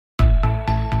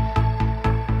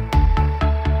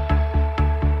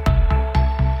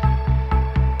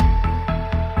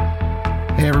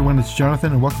it's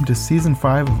Jonathan, and welcome to Season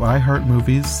 5 of iHeart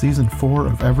Movies, Season 4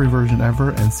 of Every Version Ever,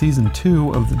 and Season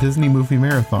 2 of the Disney Movie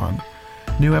Marathon.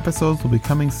 New episodes will be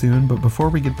coming soon, but before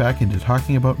we get back into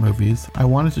talking about movies, I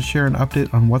wanted to share an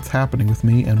update on what's happening with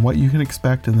me and what you can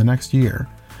expect in the next year.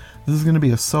 This is going to be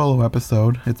a solo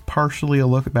episode. It's partially a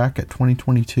look back at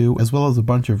 2022, as well as a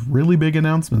bunch of really big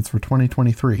announcements for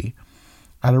 2023.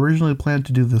 I'd originally planned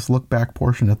to do this look back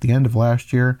portion at the end of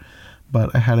last year,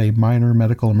 but I had a minor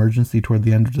medical emergency toward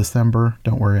the end of December.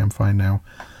 Don't worry, I'm fine now.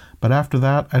 But after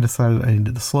that, I decided I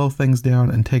needed to slow things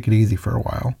down and take it easy for a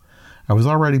while. I was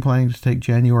already planning to take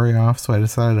January off, so I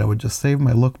decided I would just save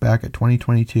my look back at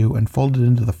 2022 and fold it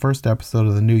into the first episode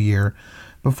of the new year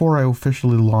before I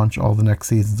officially launch all the next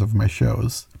seasons of my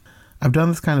shows. I've done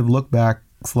this kind of look back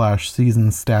 /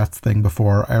 season stats thing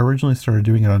before. I originally started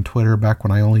doing it on Twitter back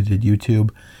when I only did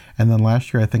YouTube, and then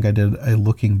last year I think I did a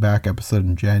looking back episode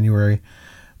in January,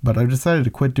 but I've decided to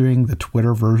quit doing the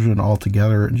Twitter version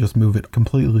altogether and just move it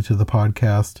completely to the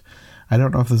podcast. I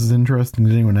don't know if this is interesting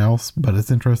to anyone else, but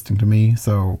it's interesting to me,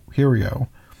 so here we go.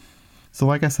 So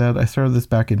like I said, I started this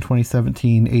back in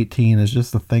 2017-18 as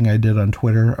just a thing I did on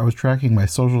Twitter. I was tracking my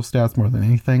social stats more than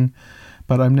anything,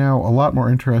 but I'm now a lot more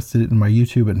interested in my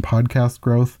YouTube and podcast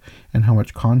growth and how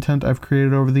much content I've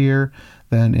created over the year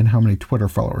than in how many Twitter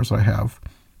followers I have.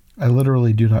 I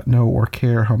literally do not know or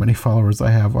care how many followers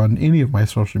I have on any of my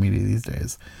social media these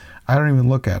days. I don't even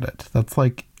look at it. That's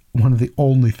like one of the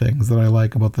only things that I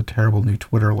like about the terrible new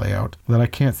Twitter layout, that I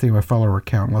can't see my follower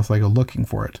count unless I go looking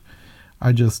for it.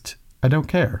 I don't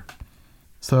care.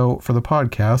 So for the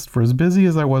podcast, for as busy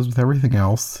as I was with everything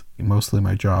else, mostly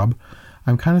my job,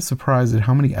 I'm kind of surprised at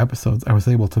how many episodes I was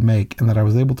able to make and that I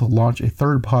was able to launch a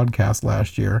third podcast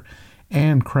last year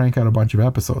and crank out a bunch of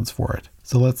episodes for it.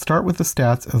 So let's start with the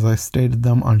stats as I stated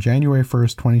them on January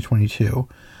 1st, 2022.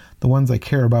 The ones I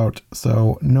care about,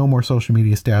 so no more social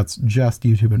media stats, just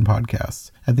YouTube and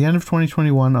podcasts. At the end of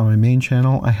 2021 on my main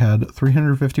channel, I had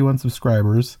 351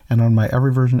 subscribers, and on my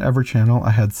Every Version Ever channel,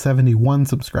 I had 71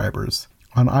 subscribers.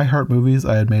 On iHeart Movies,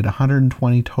 I had made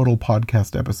 120 total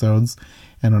podcast episodes,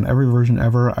 and on Every Version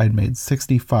Ever, I'd made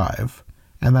 65.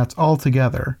 And that's all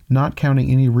together, not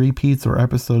counting any repeats or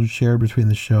episodes shared between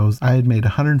the shows. I had made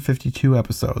 152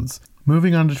 episodes.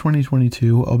 Moving on to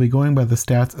 2022, I'll be going by the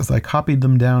stats as I copied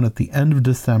them down at the end of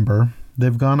December.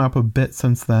 They've gone up a bit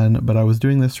since then, but I was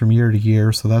doing this from year to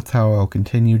year, so that's how I'll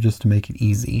continue just to make it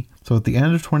easy. So at the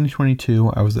end of 2022,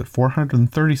 I was at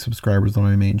 430 subscribers on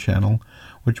my main channel,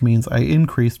 which means I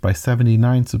increased by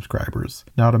 79 subscribers.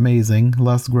 Not amazing,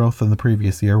 less growth than the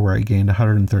previous year where I gained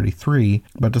 133,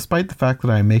 but despite the fact that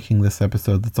I'm making this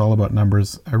episode that's all about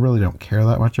numbers, I really don't care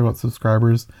that much about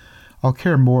subscribers. I'll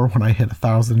care more when I hit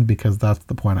 1,000 because that's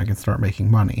the point I can start making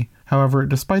money. However,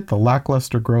 despite the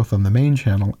lackluster growth on the main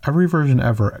channel, Every Version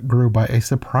Ever grew by a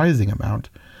surprising amount,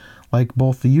 like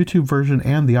both the YouTube version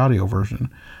and the audio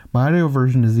version. My audio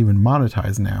version is even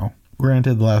monetized now.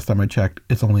 Granted, the last time I checked,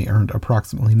 it's only earned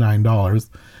approximately $9,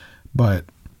 but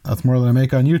that's more than I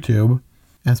make on YouTube.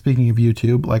 And speaking of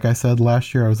YouTube, like I said,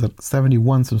 last year I was at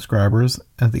 71 subscribers.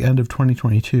 At the end of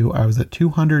 2022, I was at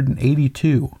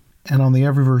 282. And on the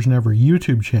Every Version Ever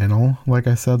YouTube channel, like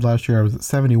I said, last year I was at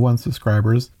 71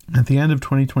 subscribers. At the end of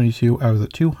 2022, I was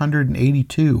at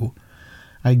 282.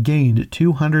 I gained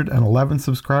 211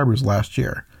 subscribers last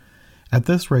year. At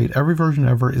this rate, Every Version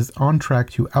Ever is on track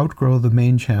to outgrow the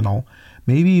main channel,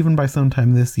 maybe even by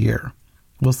sometime this year.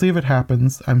 We'll see if it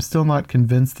happens. I'm still not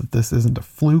convinced that this isn't a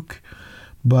fluke,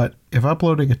 but if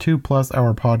uploading a 2+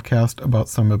 hour podcast about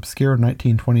some obscure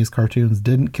 1920s cartoons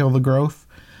didn't kill the growth,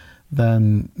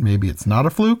 then maybe it's not a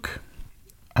fluke?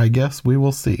 I guess we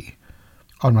will see.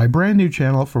 On my brand new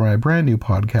channel for my brand new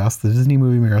podcast, the Disney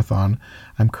Movie Marathon,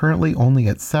 I'm currently only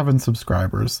at 7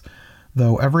 subscribers,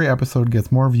 though every episode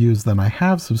gets more views than I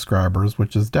have subscribers,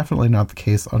 which is definitely not the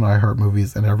case on iHeart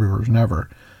Movies and Every Version Ever.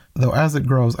 Though as it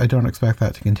grows, I don't expect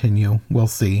that to continue. We'll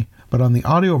see. But on the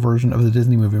audio version of the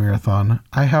Disney Movie Marathon,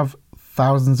 I have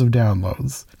thousands of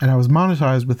downloads, and I was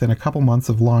monetized within a couple months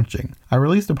of launching. I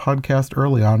released a podcast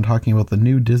early on talking about the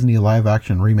new Disney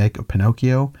live-action remake of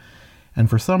Pinocchio, and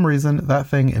for some reason, that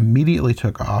thing immediately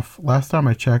took off. Last time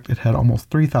I checked, it had almost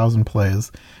 3,000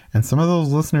 plays, and some of those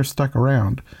listeners stuck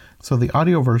around, so the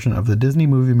audio version of the Disney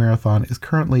Movie Marathon is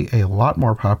currently a lot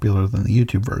more popular than the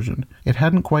YouTube version. It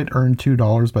hadn't quite earned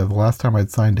 $2 by the last time I'd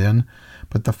signed in,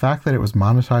 but the fact that it was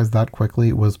monetized that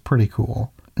quickly was pretty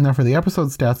cool. Now for the episode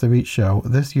stats of each show,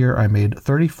 this year I made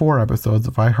 34 episodes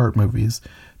of I Heart Movies,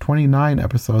 29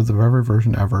 episodes of Every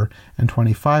Version Ever, and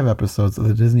 25 episodes of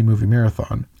the Disney Movie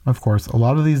Marathon. Of course, a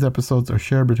lot of these episodes are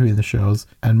shared between the shows,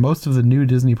 and most of the new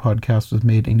Disney podcast was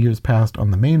made in years past on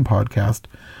the main podcast,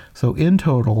 so in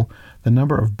total, the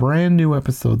number of brand new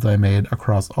episodes I made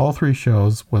across all 3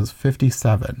 shows was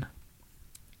 57.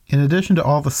 In addition to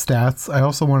all the stats, I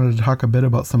also wanted to talk a bit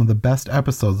about some of the best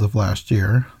episodes of last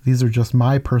year. These are just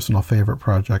my personal favorite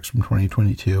projects from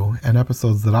 2022, and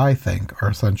episodes that I think are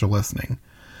essential listening.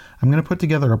 I'm going to put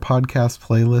together a podcast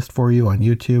playlist for you on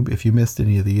YouTube if you missed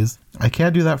any of these. I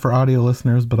can't do that for audio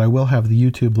listeners, but I will have the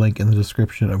YouTube link in the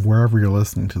description of wherever you're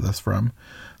listening to this from.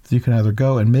 So you can either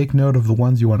go and make note of the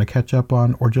ones you want to catch up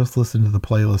on, or just listen to the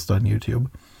playlist on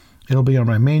YouTube. It'll be on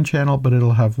my main channel, but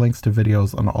it'll have links to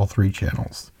videos on all 3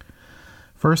 channels.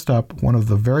 First up, one of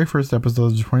the very first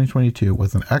episodes of 2022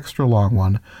 was an extra long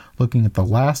one looking at The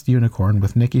Last Unicorn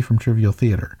with Nikki from Trivial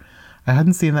Theater. I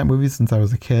hadn't seen that movie since I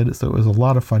was a kid, so it was a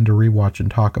lot of fun to rewatch and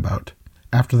talk about.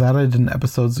 After that, I did an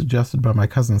episode suggested by my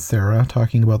cousin Sarah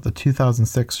talking about the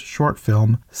 2006 short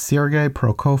film Sergei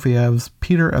Prokofiev's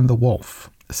Peter and the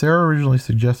Wolf. Sarah originally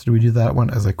suggested we do that one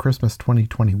as a Christmas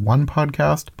 2021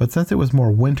 podcast, but since it was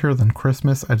more winter than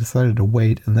Christmas, I decided to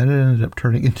wait, and then it ended up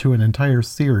turning into an entire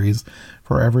series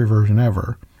for Every Version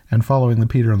Ever. And following the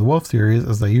Peter and the Wolf series,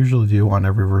 as I usually do on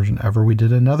Every Version Ever, we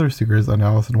did another series on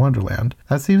Alice in Wonderland.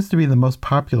 That seems to be the most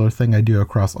popular thing I do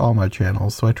across all my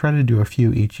channels, so I try to do a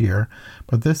few each year,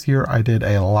 but this year I did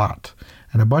a lot,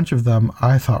 and a bunch of them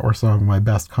I thought were some of my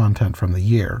best content from the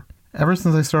year. Ever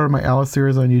since I started my Alice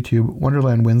series on YouTube,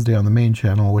 Wonderland Wednesday on the main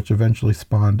channel, which eventually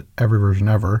spawned Every Version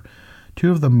Ever,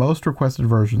 2 of the most requested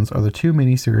versions are the 2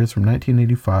 miniseries from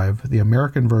 1985, the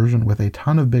American version with a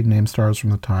ton of big-name stars from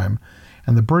the time,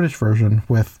 and the British version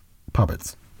with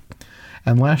puppets.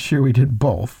 And last year we did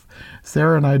both.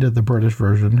 Sarah and I did the British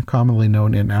version, commonly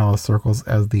known in Alice circles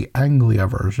as the Anglia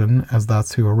version, as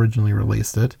that's who originally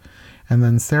released it. And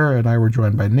then Sarah and I were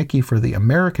joined by Nikki for the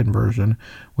American version,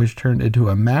 which turned into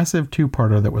a massive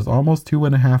 2-parter that was almost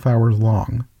 2.5 hours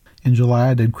long. In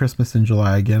July, I did Christmas in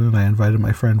July again, and I invited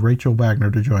my friend Rachel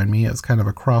Wagner to join me as kind of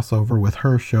a crossover with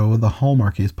her show, the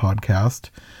Hallmarkies podcast.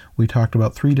 We talked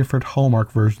about 3 different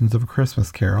Hallmark versions of A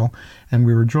Christmas Carol, and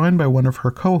we were joined by one of her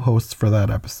co-hosts for that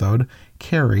episode,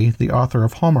 Carrie, the author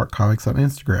of Hallmark Comics on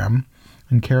Instagram.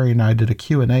 And Carrie and I did a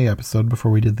Q&A episode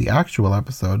before we did the actual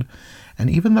episode, and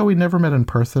even though we never met in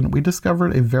person, we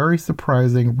discovered a very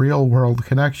surprising real-world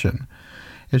connection.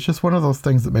 It's just one of those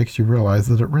things that makes you realize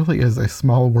that it really is a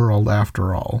small world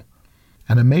after all.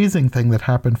 An amazing thing that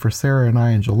happened for Sarah and I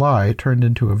in July turned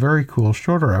into a very cool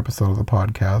shorter episode of the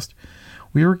podcast.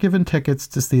 We were given tickets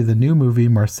to see the new movie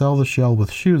Marcel the Shell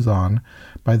with Shoes On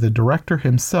by the director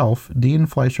himself, Dean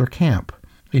Fleischer Camp.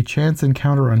 A chance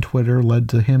encounter on Twitter led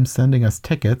to him sending us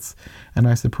tickets, and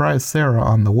I surprised Sarah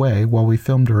on the way while we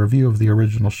filmed a review of the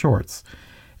original shorts.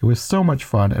 It was so much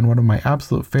fun and one of my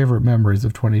absolute favorite memories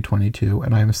of 2022,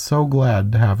 and I am so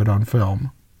glad to have it on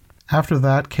film. After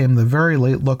that came the very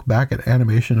late look back at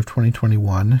animation of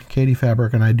 2021. Katie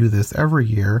Fabric and I do this every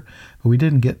year, but we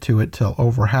didn't get to it till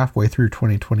over halfway through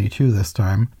 2022 this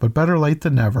time. But better late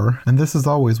than never, and this is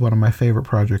always one of my favorite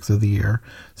projects of the year,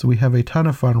 so we have a ton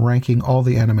of fun ranking all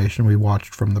the animation we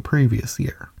watched from the previous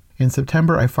year. In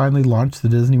September, I finally launched the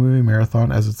Disney Movie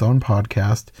Marathon as its own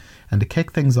podcast, and to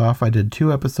kick things off, I did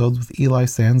 2 episodes with Eli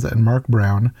Sanza and Mark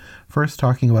Brown, first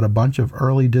talking about a bunch of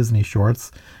early Disney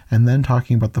shorts, and then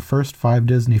talking about the first 5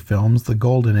 Disney films, the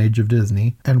golden age of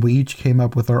Disney, and we each came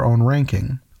up with our own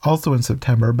ranking. Also in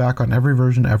September, back on Every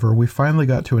Version Ever, we finally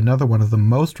got to another one of the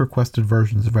most requested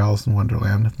versions of Alice in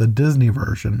Wonderland, the Disney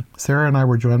version. Sarah and I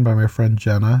were joined by my friend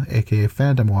Jenna, aka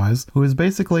Phantomwise, who is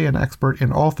basically an expert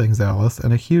in all things Alice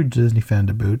and a huge Disney fan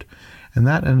to boot, and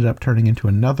that ended up turning into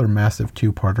another massive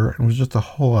 2-parter and was just a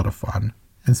whole lot of fun.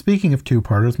 And speaking of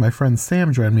 2-parters, my friend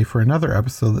Sam joined me for another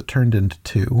episode that turned into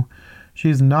 2.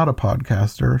 She's not a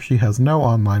podcaster, she has no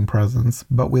online presence,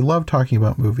 but we love talking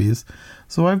about movies,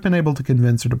 so I've been able to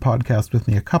convince her to podcast with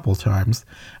me a couple times,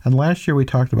 and last year we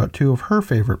talked about 2 of her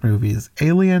favorite movies,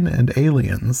 Alien and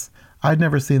Aliens. I'd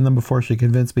never seen them before she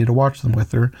convinced me to watch them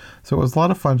with her, so it was a lot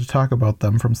of fun to talk about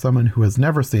them from someone who has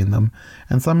never seen them,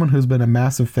 and someone who's been a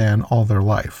massive fan all their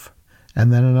life.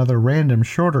 And then another random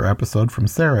shorter episode from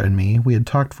Sarah and me. We had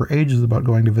talked for ages about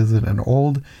going to visit an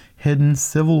old, hidden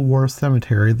Civil War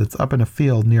cemetery that's up in a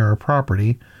field near our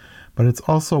property, but it's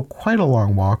also quite a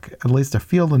long walk, at least a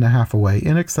field and a half away,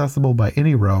 inaccessible by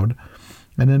any road,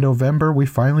 and in November we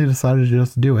finally decided to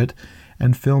just do it,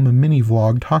 and film a mini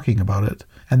vlog talking about it.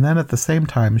 And then at the same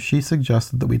time, she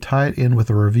suggested that we tie it in with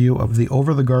a review of the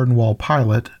Over the Garden Wall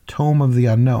pilot, Tome of the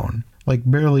Unknown. Like,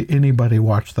 barely anybody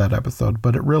watched that episode,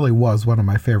 but it really was one of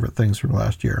my favorite things from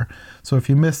last year. So if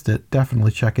you missed it,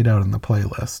 definitely check it out in the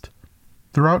playlist.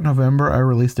 Throughout November, I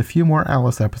released a few more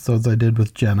Alice episodes I did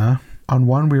with Jenna. On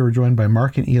one, we were joined by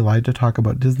Mark and Eli to talk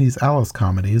about Disney's Alice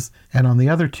comedies, and on the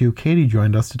other two, Katie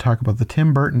joined us to talk about the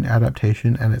Tim Burton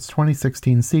adaptation and its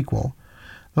 2016 sequel.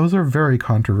 Those are very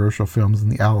controversial films in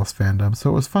the Alice fandom, so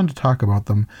it was fun to talk about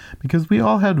them because we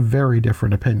all had very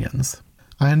different opinions.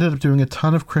 I ended up doing a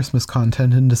ton of Christmas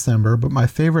content in December, but my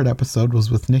favorite episode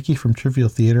was with Nikki from Trivial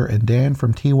Theater and Dan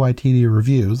from TYTD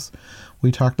Reviews.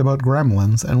 We talked about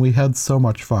Gremlins, and we had so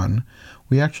much fun.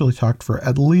 We actually talked for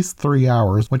at least 3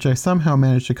 hours, which I somehow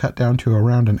managed to cut down to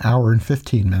around an hour and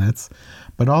 15 minutes,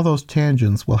 but all those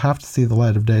tangents will have to see the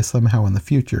light of day somehow in the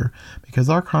future, because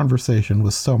our conversation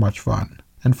was so much fun.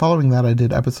 And following that, I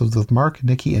did episodes with Mark,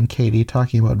 Nikki, and Katie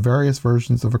talking about various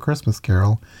versions of A Christmas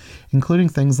Carol, including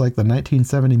things like the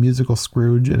 1970 musical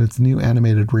Scrooge and its new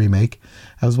animated remake,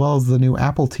 as well as the new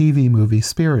Apple TV movie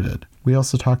Spirited. We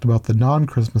also talked about the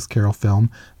non-Christmas Carol film,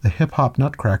 The Hip Hop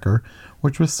Nutcracker,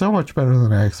 which was so much better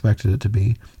than I expected it to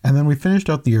be. And then we finished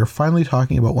out the year finally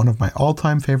talking about one of my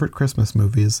all-time favorite Christmas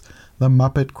movies, The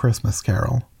Muppet Christmas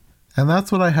Carol. And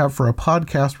that's what I have for a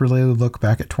podcast-related look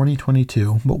back at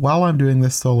 2022, but while I'm doing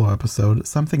this solo episode,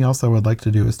 something else I would like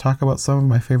to do is talk about some of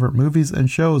my favorite movies and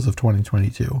shows of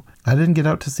 2022. I didn't get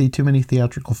out to see too many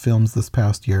theatrical films this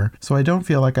past year, so I don't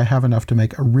feel like I have enough to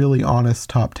make a really honest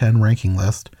top 10 ranking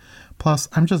list. Plus,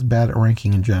 I'm just bad at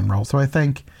ranking in general, so I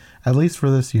think, at least for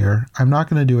this year, I'm not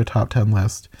going to do a top 10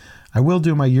 list. I will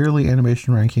do my yearly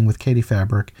animation ranking with Katie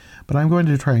Fabric, but I'm going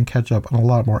to try and catch up on a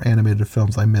lot more animated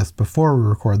films I missed before we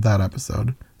record that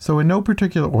episode. So in no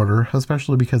particular order,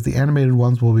 especially because the animated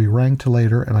ones will be ranked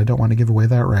later and I don't want to give away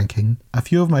that ranking, a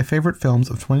few of my favorite films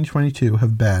of 2022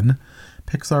 have been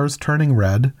Pixar's Turning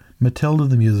Red, Matilda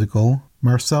the Musical,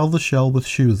 Marcel the Shell with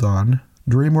Shoes On,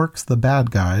 DreamWorks' The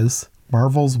Bad Guys,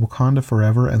 Marvel's Wakanda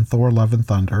Forever and Thor Love and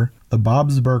Thunder, the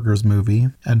Bob's Burgers movie,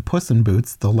 and Puss in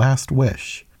Boots: The Last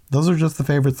Wish. Those are just the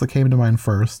favorites that came to mind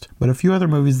first, but a few other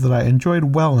movies that I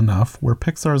enjoyed well enough were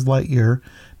Pixar's Lightyear,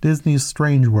 Disney's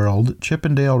Strange World, Chip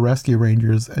 'n Dale Rescue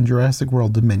Rangers, and Jurassic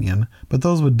World Dominion, but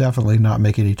those would definitely not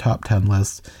make any top 10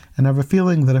 lists, and I have a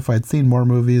feeling that if I'd seen more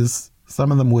movies,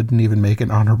 some of them wouldn't even make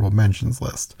an honorable mentions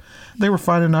list. They were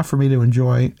fun enough for me to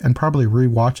enjoy and probably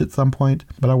rewatch at some point,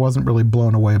 but I wasn't really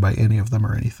blown away by any of them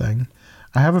or anything.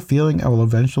 I have a feeling I will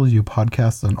eventually do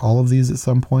podcasts on all of these at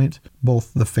some point,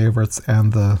 both the favorites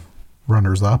and the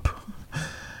runners-up.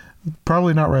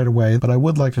 Probably not right away, but I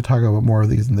would like to talk about more of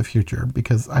these in the future,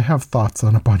 because I have thoughts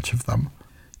on a bunch of them.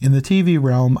 In the TV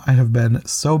realm, I have been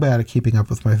so bad at keeping up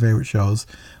with my favorite shows,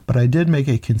 but I did make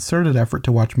a concerted effort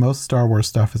to watch most Star Wars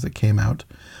stuff as it came out.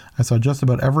 I saw just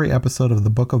about every episode of The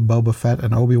Book of Boba Fett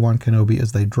and Obi-Wan Kenobi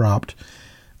as they dropped,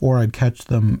 or I'd catch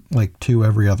them like 2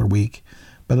 every other week.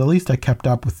 But at least I kept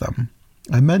up with them.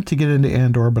 I meant to get into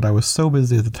Andor, but I was so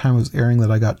busy at the time it was airing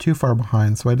that I got too far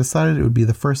behind, so I decided it would be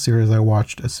the first series I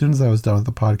watched as soon as I was done with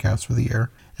the podcast for the year.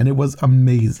 And it was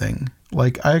amazing.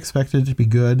 Like, I expected it to be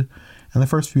good, and the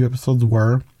first few episodes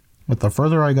were, but the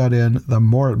further I got in, the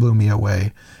more it blew me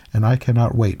away, and I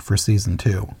cannot wait for Season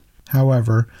 2.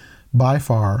 However, by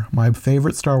far, my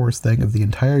favorite Star Wars thing of the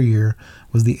entire year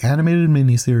was the animated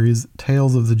miniseries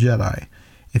Tales of the Jedi.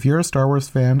 If you're a Star Wars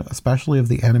fan, especially of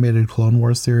the animated Clone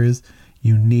Wars series,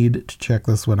 you need to check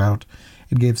this one out.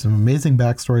 It gave some amazing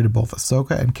backstory to both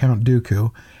Ahsoka and Count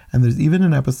Dooku, and there's even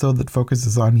an episode that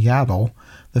focuses on Yaddle,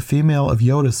 the female of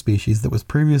Yoda's species that was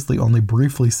previously only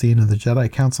briefly seen in the Jedi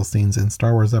Council scenes in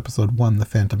Star Wars Episode 1, The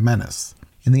Phantom Menace.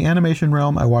 In the animation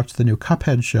realm, I watched the new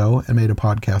Cuphead show and made a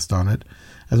podcast on it,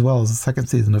 as well as the second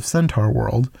season of Centaur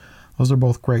World. Those are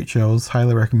both great shows,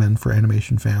 highly recommend for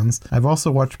animation fans. I've also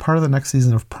watched part of the next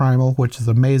season of Primal, which is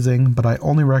amazing, but I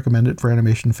only recommend it for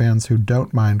animation fans who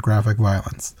don't mind graphic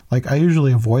violence. Like, I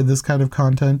usually avoid this kind of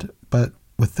content, but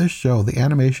with this show, the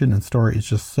animation and story is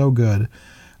just so good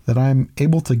that I'm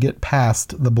able to get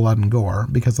past the blood and gore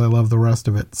because I love the rest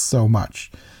of it so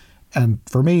much. And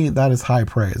for me, that is high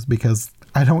praise because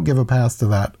I don't give a pass to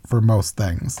that for most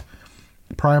things.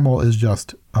 Primal is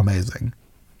just amazing.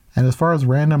 And as far as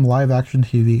random live-action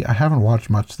TV, I haven't watched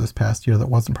much this past year that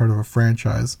wasn't part of a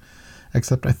franchise,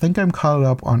 except I think I'm caught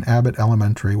up on Abbott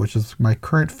Elementary, which is my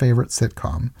current favorite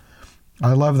sitcom.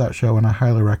 I love that show, and I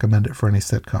highly recommend it for any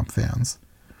sitcom fans.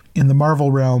 In the Marvel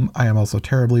realm, I am also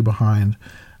terribly behind.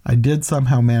 I did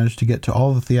somehow manage to get to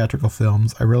all the theatrical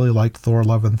films. I really liked Thor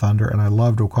Love and Thunder, and I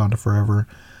loved Wakanda Forever.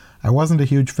 I wasn't a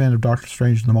huge fan of Doctor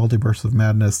Strange in the Multiverse of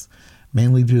Madness,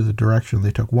 mainly due to the direction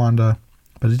they took Wanda,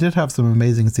 but it did have some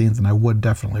amazing scenes and I would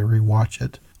definitely rewatch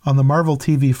it. On the Marvel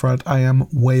TV front, I am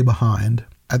way behind.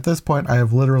 At this point, I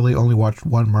have literally only watched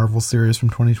one Marvel series from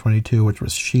 2022, which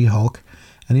was She-Hulk,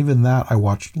 and even that I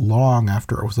watched long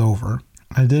after it was over.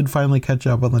 I did finally catch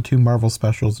up on the 2 Marvel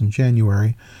specials in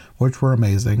January, which were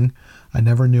amazing. I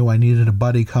never knew I needed a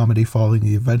buddy comedy following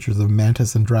the adventures of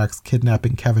Mantis and Drax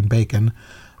kidnapping Kevin Bacon,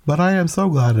 but I am so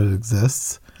glad it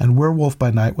exists. And Werewolf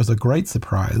by Night was a great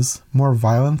surprise, more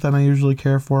violent than I usually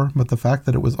care for, but the fact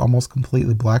that it was almost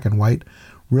completely black and white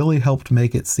really helped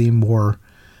make it seem more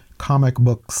comic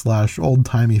book /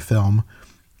 old-timey film,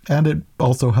 and it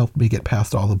also helped me get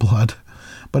past all the blood.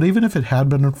 But even if it had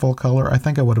been in full color, I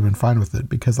think I would have been fine with it,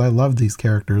 because I love these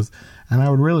characters, and I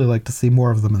would really like to see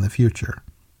more of them in the future.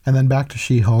 And then back to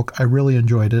She-Hulk, I really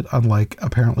enjoyed it, unlike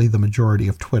apparently the majority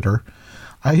of Twitter.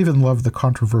 I even loved the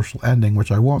controversial ending,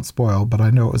 which I won't spoil, but I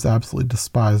know it was absolutely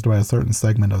despised by a certain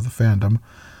segment of the fandom.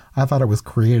 I thought it was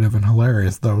creative and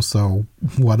hilarious, though, so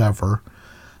whatever.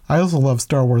 I also love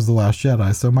Star Wars The Last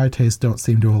Jedi, so my tastes don't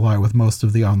seem to align with most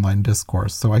of the online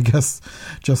discourse, so I guess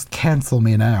just cancel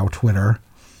me now, Twitter.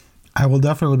 I will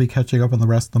definitely be catching up on the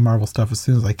rest of the Marvel stuff as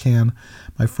soon as I can.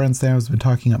 My friend Sam has been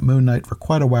talking up Moon Knight for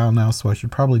quite a while now, so I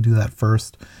should probably do that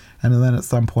first, and then at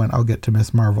some point I'll get to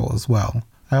Miss Marvel as well.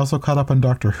 I also caught up on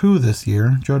Doctor Who this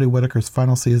year. Jodie Whittaker's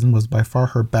final season was by far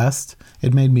her best.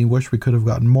 It made me wish we could have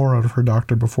gotten more out of her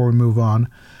Doctor before we move on,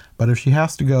 but if she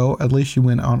has to go, at least she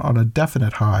went on a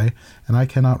definite high, and I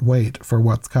cannot wait for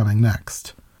what's coming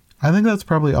next. I think that's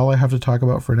probably all I have to talk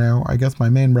about for now. I guess my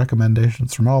main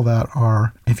recommendations from all that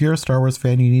are, if you're a Star Wars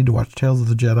fan, you need to watch Tales of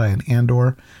the Jedi and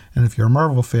Andor, and if you're a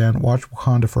Marvel fan, watch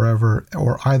Wakanda Forever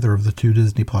or either of the 2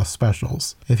 Disney Plus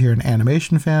specials. If you're an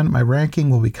animation fan, my ranking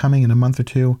will be coming in a month or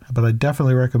 2, but I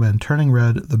definitely recommend Turning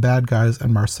Red, The Bad Guys,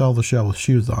 and Marcel the Shell with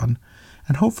Shoes On,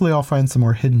 and hopefully I'll find some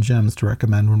more hidden gems to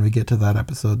recommend when we get to that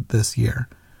episode this year.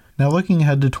 Now, looking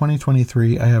ahead to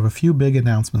 2023, I have a few big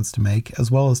announcements to make,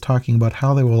 as well as talking about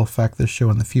how they will affect this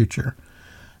show in the future.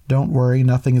 Don't worry,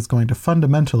 nothing is going to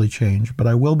fundamentally change, but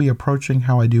I will be approaching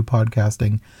how I do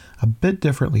podcasting a bit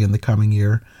differently in the coming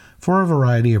year, for a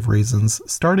variety of reasons,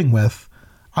 starting with,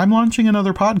 I'm launching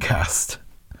another podcast.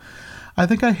 I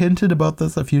think I hinted about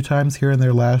this a few times here and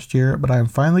there last year, but I am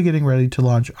finally getting ready to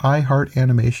launch iHeart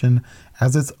Animation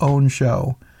as its own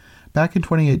show. Back in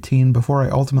 2018, before I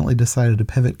ultimately decided to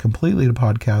pivot completely to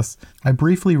podcasts, I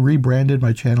briefly rebranded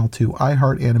my channel to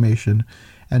iHeart Animation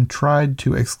and tried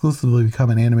to exclusively become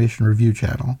an animation review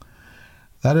channel.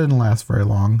 That didn't last very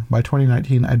long. By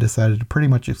 2019, I decided to pretty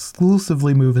much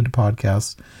exclusively move into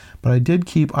podcasts, but I did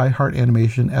keep iHeart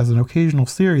Animation as an occasional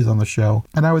series on the show,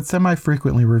 and I would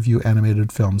semi-frequently review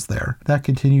animated films there. That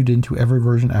continued into Every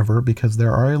Version Ever because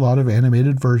there are a lot of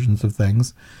animated versions of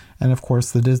things, and of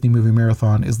course the Disney Movie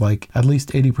Marathon is like at least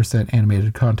 80%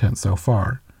 animated content so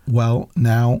far. Well,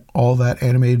 now all that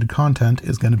animated content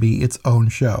is going to be its own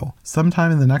show.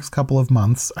 Sometime in the next couple of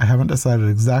months, I haven't decided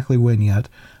exactly when yet,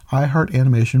 iHeart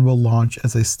Animation will launch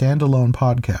as a standalone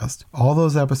podcast. All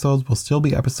those episodes will still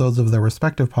be episodes of their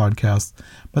respective podcasts,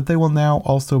 but they will now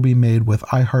also be made with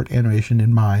iHeart Animation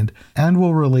in mind and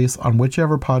will release on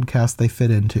whichever podcast they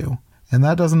fit into. And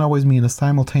that doesn't always mean a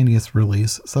simultaneous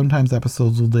release. Sometimes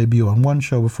episodes will debut on one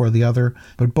show before the other,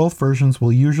 but both versions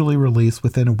will usually release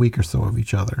within a week or so of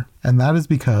each other. And that is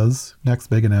because, next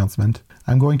big announcement,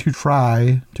 I'm going to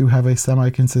try to have a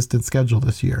semi-consistent schedule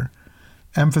this year.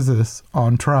 Emphasis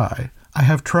on try. I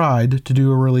have tried to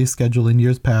do a release schedule in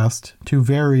years past to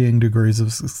varying degrees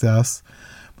of success,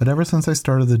 but ever since I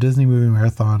started the Disney Movie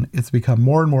Marathon, it's become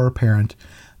more and more apparent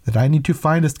that I need to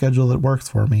find a schedule that works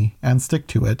for me and stick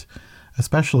to it,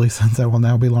 especially since I will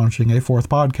now be launching a 4th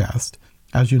podcast.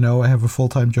 As you know, I have a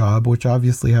full-time job, which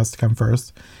obviously has to come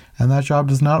first, and that job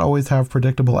does not always have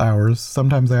predictable hours.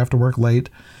 Sometimes I have to work late,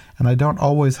 and I don't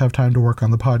always have time to work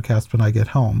on the podcast when I get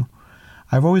home.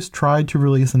 I've always tried to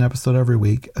release an episode every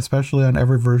week, especially on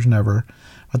Every Version Ever,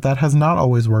 but that has not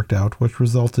always worked out, which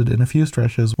resulted in a few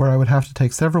stretches where I would have to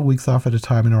take several weeks off at a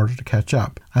time in order to catch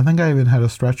up. I think I even had a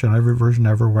stretch on Every Version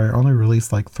Ever where I only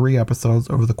released like 3 episodes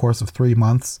over the course of 3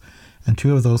 months, and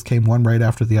 2 of those came one right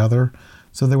after the other,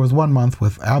 so there was 1 month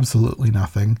with absolutely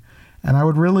nothing, and I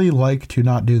would really like to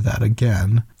not do that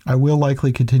again. I will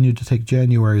likely continue to take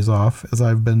Januaries off, as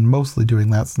I've been mostly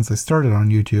doing that since I started on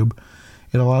YouTube.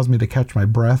 It allows me to catch my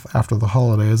breath after the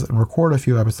holidays and record a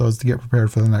few episodes to get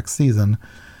prepared for the next season,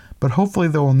 but hopefully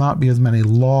there will not be as many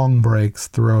long breaks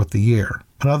throughout the year.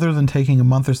 But other than taking a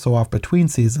month or so off between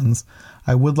seasons,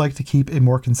 I would like to keep a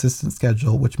more consistent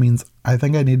schedule, which means I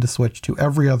think I need to switch to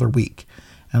every other week.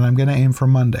 and I'm going to aim for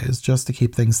Mondays just to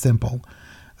keep things simple.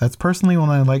 That's personally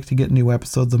when I like to get new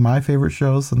episodes of my favorite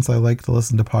shows, since I like to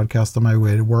listen to podcasts on my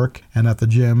way to work and at the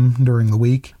gym during the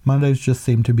week. Mondays just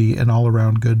seem to be an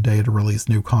all-around good day to release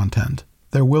new content.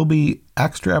 There will be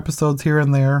extra episodes here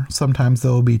and there. Sometimes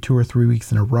there will be 2 or 3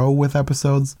 weeks in a row with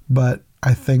episodes, but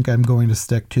I think I'm going to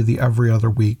stick to the every other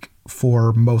week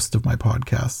for most of my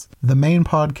podcasts. The main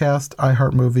podcast, I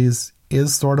Heart Movies,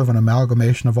 is sort of an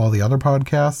amalgamation of all the other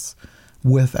podcasts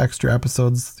with extra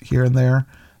episodes here and there.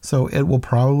 So it will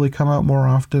probably come out more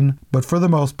often, but for the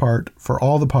most part, for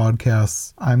all the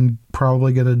podcasts, I'm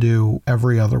probably going to do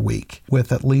every other week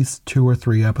with at least 2 or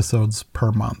 3 episodes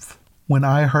per month. When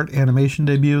iHeart Animation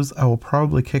debuts, I will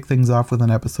probably kick things off with an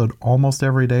episode almost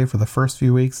every day for the first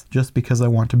few weeks, just because I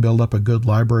want to build up a good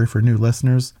library for new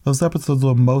listeners. Those episodes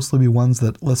will mostly be ones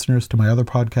that listeners to my other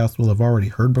podcasts will have already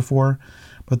heard before,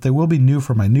 but they will be new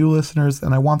for my new listeners,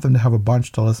 and I want them to have a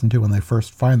bunch to listen to when they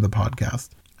first find the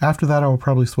podcast. After that, I will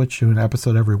probably switch to an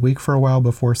episode every week for a while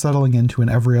before settling into an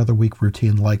every other week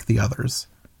routine like the others.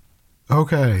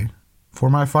 Okay, for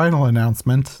my final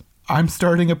announcement, I'm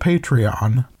starting a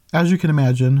Patreon. As you can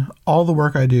imagine, all the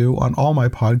work I do on all my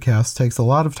podcasts takes a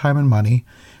lot of time and money,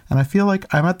 and I feel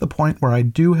like I'm at the point where I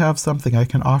do have something I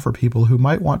can offer people who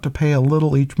might want to pay a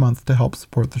little each month to help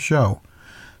support the show.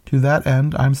 To that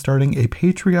end, I'm starting a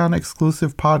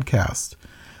Patreon-exclusive podcast.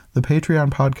 The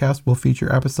Patreon podcast will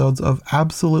feature episodes of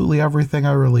absolutely everything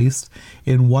I released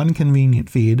in one convenient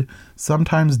feed,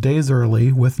 sometimes days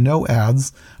early with no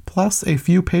ads, plus a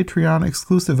few Patreon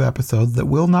exclusive episodes that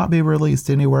will not be released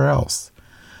anywhere else.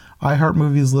 iHeart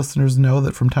Movies listeners know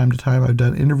that from time to time I've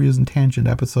done interviews and tangent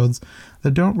episodes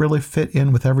that don't really fit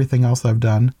in with everything else I've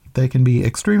done. They can be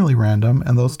extremely random,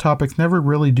 and those topics never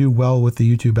really do well with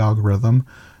the YouTube algorithm,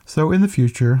 so in the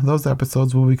future, those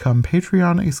episodes will become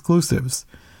Patreon exclusives.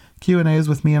 Q&As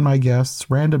with me and my guests,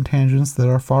 random tangents that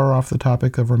are far off the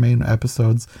topic of our main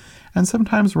episodes, and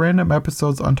sometimes random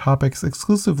episodes on topics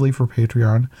exclusively for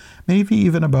Patreon, maybe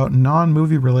even about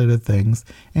non-movie related things,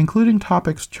 including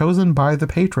topics chosen by the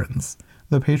patrons.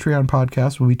 The Patreon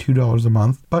podcast will be $2 a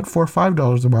month, but for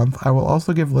 $5 a month, I will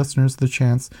also give listeners the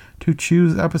chance to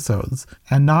choose episodes,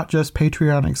 and not just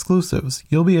Patreon exclusives.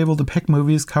 You'll be able to pick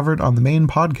movies covered on the main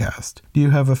podcast. Do you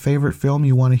have a favorite film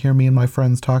you want to hear me and my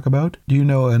friends talk about? Do you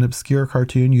know an obscure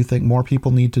cartoon you think more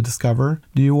people need to discover?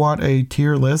 Do you want a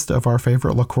tier list of our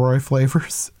favorite LaCroix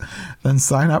flavors? Then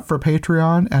sign up for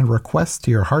Patreon and request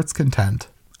to your heart's content.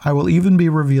 I will even be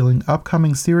revealing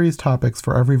upcoming series topics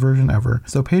for every version ever,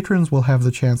 so patrons will have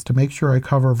the chance to make sure I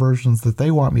cover versions that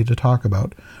they want me to talk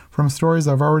about, from stories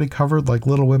I've already covered like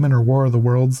Little Women or War of the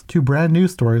Worlds, to brand new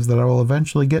stories that I will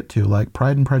eventually get to like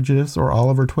Pride and Prejudice or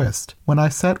Oliver Twist. When I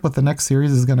set what the next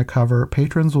series is going to cover,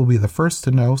 patrons will be the first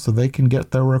to know so they can get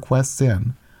their requests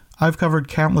in. I've covered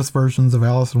countless versions of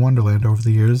Alice in Wonderland over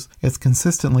the years. It's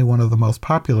consistently one of the most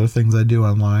popular things I do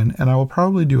online, and I will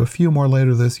probably do a few more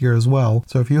later this year as well,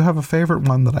 so if you have a favorite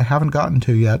one that I haven't gotten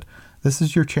to yet, this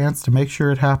is your chance to make sure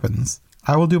it happens.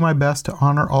 I will do my best to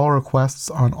honor all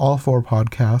requests on all 4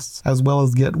 podcasts, as well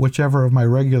as get whichever of my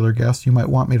regular guests you might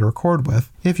want me to record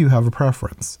with, if you have a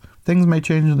preference. Things may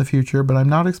change in the future, but I'm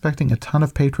not expecting a ton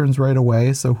of patrons right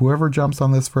away, so whoever jumps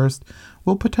on this first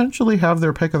will potentially have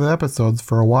their pick of episodes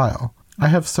for a while. I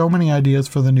have so many ideas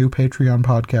for the new Patreon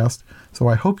podcast, so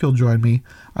I hope you'll join me.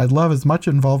 I'd love as much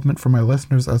involvement from my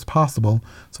listeners as possible,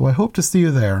 so I hope to see you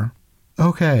there.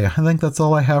 Okay, I think that's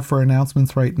all I have for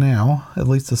announcements right now, at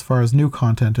least as far as new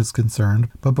content is concerned.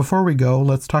 But before we go,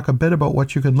 let's talk a bit about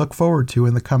what you can look forward to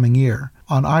in the coming year.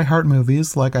 On iHeart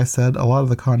Movies, like I said, a lot of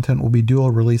the content will be dual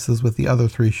releases with the other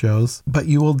 3 shows, but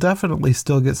you will definitely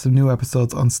still get some new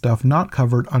episodes on stuff not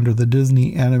covered under the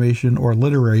Disney, animation, or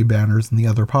literary banners in the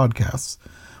other podcasts.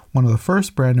 One of the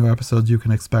first brand new episodes you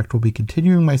can expect will be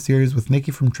continuing my series with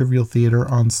Nikki from Trivial Theater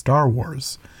on Star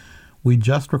Wars. We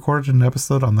just recorded an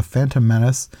episode on The Phantom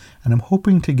Menace, and I'm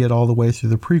hoping to get all the way through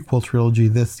the prequel trilogy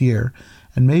this year,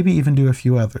 and maybe even do a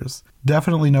few others.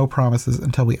 Definitely no promises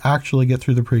until we actually get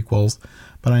through the prequels,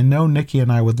 but I know Nikki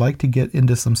and I would like to get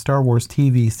into some Star Wars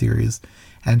TV series,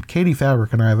 and Katie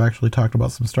Fabric and I have actually talked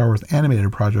about some Star Wars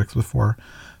animated projects before,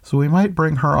 so we might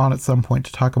bring her on at some point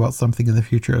to talk about something in the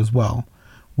future as well.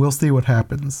 We'll see what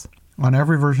happens. On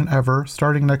Every Version Ever,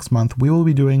 starting next month, we will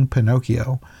be doing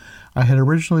Pinocchio. I had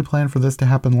originally planned for this to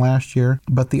happen last year,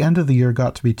 but the end of the year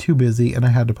got to be too busy and I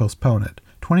had to postpone it.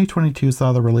 2022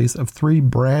 saw the release of 3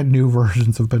 brand new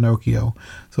versions of Pinocchio,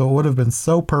 so it would have been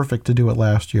so perfect to do it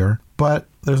last year. But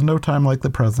there's no time like the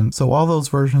present, so all those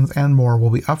versions and more will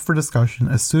be up for discussion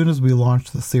as soon as we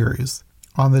launch the series.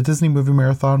 On the Disney Movie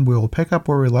Marathon, we will pick up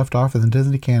where we left off in the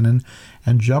Disney canon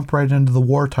and jump right into the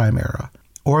wartime era.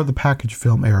 or the package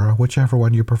film era, whichever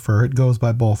one you prefer. It goes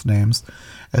by both names.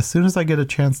 As soon as I get a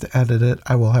chance to edit it,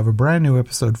 I will have a brand new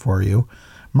episode for you.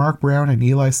 Mark Brown and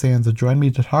Eli Sands join me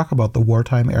to talk about the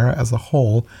wartime era as a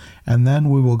whole, and then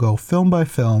we will go film by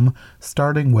film,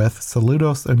 starting with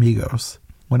Saludos Amigos.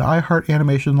 When iHeart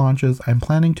Animation launches, I'm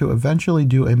planning to eventually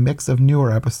do a mix of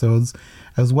newer episodes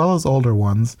as well as older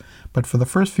ones, but for the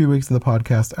first few weeks of the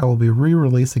podcast, I will be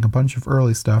re-releasing a bunch of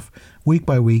early stuff week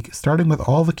by week, starting with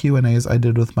all the Q&As I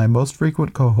did with my most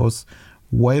frequent co-hosts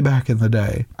way back in the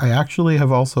day. I actually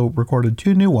have also recorded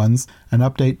 2 new ones, an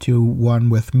update to one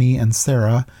with me and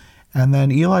Sarah, and then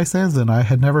Eli Sands and I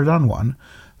had never done one.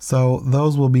 So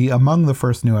those will be among the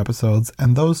first new episodes,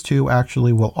 and those 2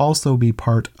 actually will also be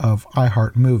part of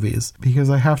iHeart Movies,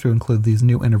 because I have to include these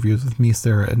new interviews with me,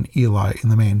 Sarah, and Eli in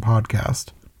the main podcast.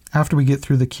 After we get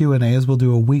through the Q&As, we'll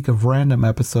do a week of random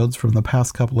episodes from the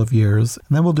past couple of years,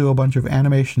 and then we'll do a bunch of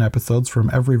animation episodes from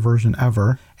every version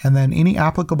ever, and then any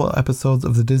applicable episodes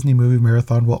of the Disney Movie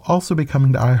Marathon will also be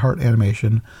coming to iHeart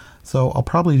Animation, so I'll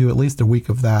probably do at least a week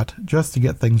of that, just to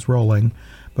get things rolling,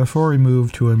 before we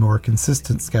move to a more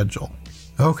consistent schedule.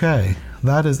 Okay,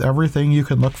 that is everything you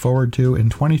can look forward to in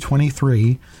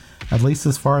 2023, at least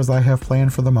as far as I have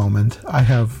planned for the moment. I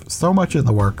have so much in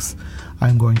the works.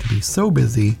 I'm going to be so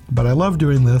busy, but I love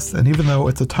doing this, and even though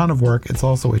it's a ton of work, it's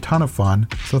also a ton of fun.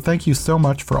 So thank you so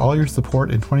much for all your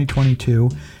support in 2022,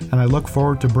 and I look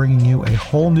forward to bringing you a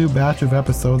whole new batch of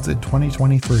episodes in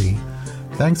 2023.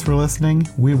 Thanks for listening.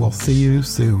 We will see you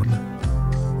soon.